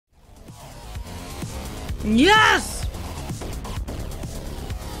Yes!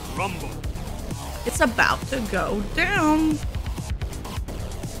 Rumble. It's about to go down.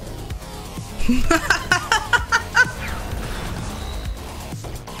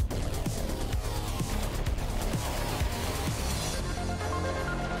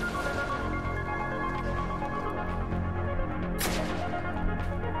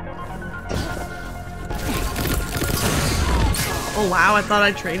 Oh wow, I thought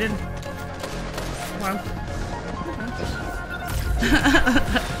I traded. Wow.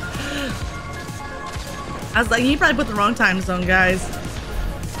 I was like, he probably put the wrong time zone, guys.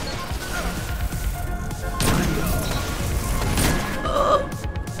 Oh.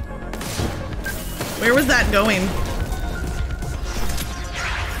 Where was that going?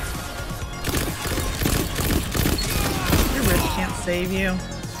 Your wrist can't save you.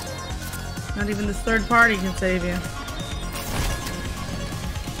 Not even this third party can save you.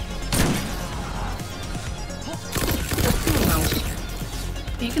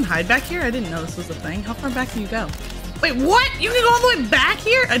 You can hide back here? I didn't know this was a thing. How far back can you go? Wait, what? You can go all the way back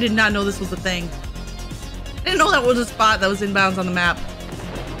here? I did not know this was a thing. I didn't know that was a spot that was inbounds on the map.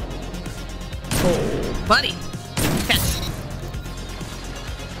 Oh, buddy. Catch.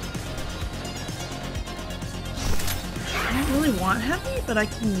 I don't really want heavy, but I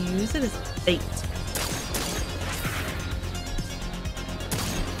can use it as bait.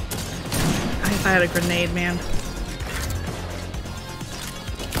 If I had a grenade, man.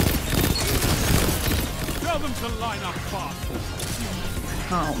 Them to line up fast.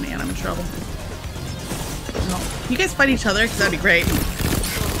 Oh man, I'm in trouble. No. You guys fight each other? Because that'd be great. You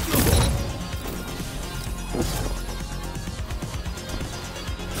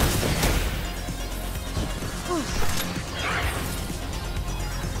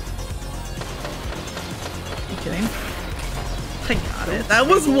kidding? I got it. That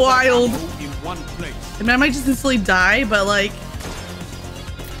was wild. I mean, I might just instantly die, but like,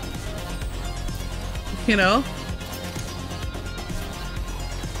 you know?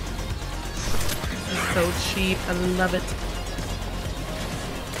 It's so cheap. I love it.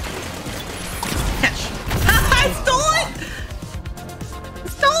 Catch. I stole it! I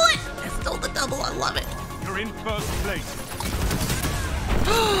stole it! I stole the double. I love it. You're in first place.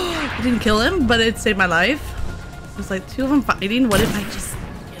 I didn't kill him, but it saved my life. There's like two of them fighting. What if I just,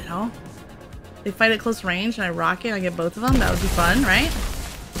 you know? They fight at close range and I rock it and I get both of them? That would be fun, right?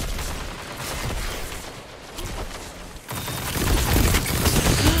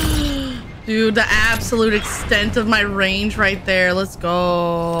 Dude, the absolute extent of my range right there. Let's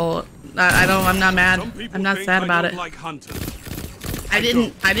go. I'm not mad. I'm not sad about it. Like I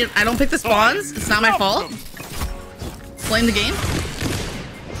don't pick the spawns. It's not my fault. Playing the game.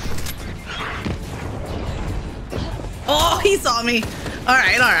 Oh, he saw me. All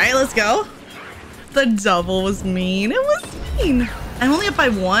right, let's go. The double was mean. It was mean. I'm only up by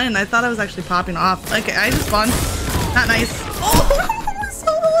one. I thought I was actually popping off. Okay, I just spawned. Not nice. Oh,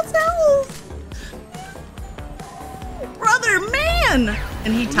 brother, man!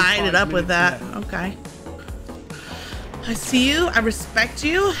 And he tied it up with that. Okay. I see you. I respect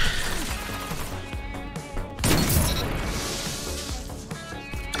you.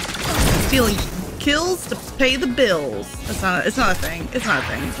 Stealing kills to pay the bills. It's not a thing. It's not a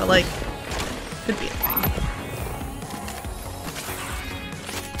thing. But like, could be a thing.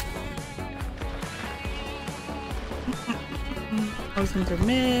 I was going through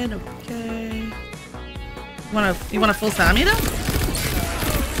mid. Okay. You want a full Salamito?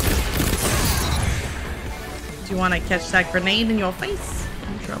 Do you want to catch that grenade in your face?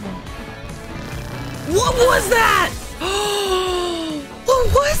 I'm in trouble. What was that?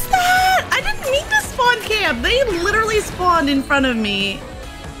 What was that? I didn't mean to spawn camp. They literally spawned in front of me,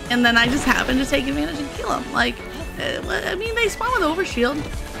 and then I just happened to take advantage and kill them. Like, I mean, they spawn with overshield.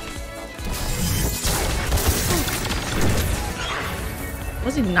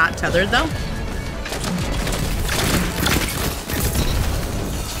 Was he not tethered though?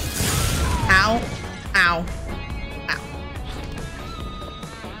 Ow. Ow. Ow.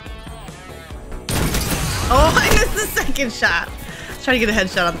 Oh, I missed the second shot. Try to get a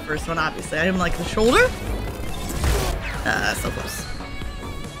headshot on the first one, obviously. I didn't like the shoulder. So close.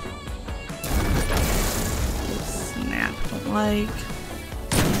 Oh, snap. Don't like.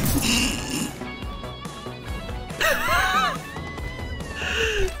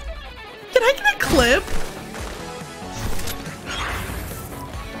 Can I get a clip?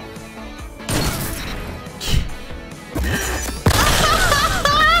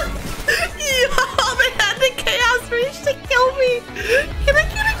 Can I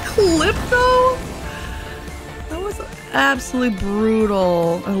get a clip though? That was absolutely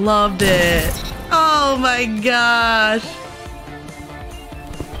brutal. I loved it. Oh, Oh my gosh.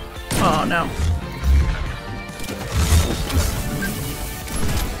 Oh no.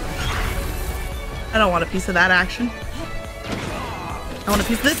 I don't want a piece of that action. I want a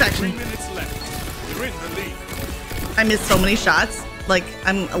piece of this action. 3 minutes left. You're in the lead. I missed so many shots. Like,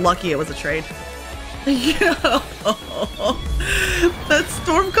 I'm lucky it was a trade. Yeah. That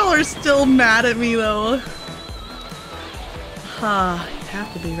Stormcaller's still mad at me though. Huh, you'd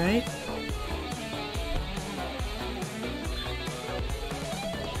have to be, right?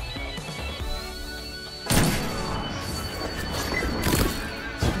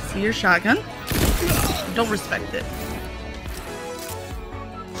 I see your shotgun. Don't respect it.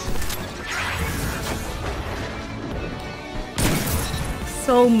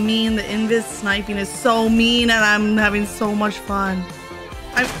 So mean. The invis sniping is so mean, and I'm having so much fun.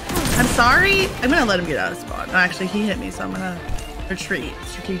 I'm sorry. I'm gonna let him get out of spawn. Actually, he hit me, so I'm gonna retreat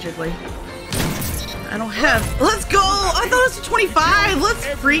strategically. I don't have. Let's go. I thought it was 25. Let's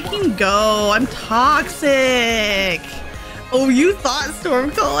freaking go. I'm toxic. Oh, you thought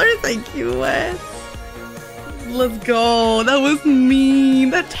Stormcaller? Thank you, Wes. Let's go. That was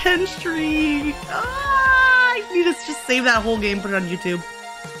mean. That 10 streak. Ah, I need to just save that whole game, put it on YouTube.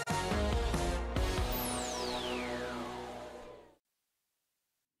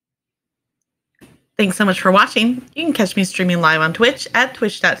 Thanks so much for watching. You can catch me streaming live on Twitch at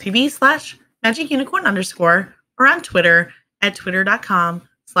twitch.tv/magicunicorn_ or on Twitter at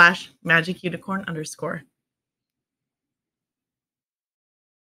twitter.com/magicunicorn_.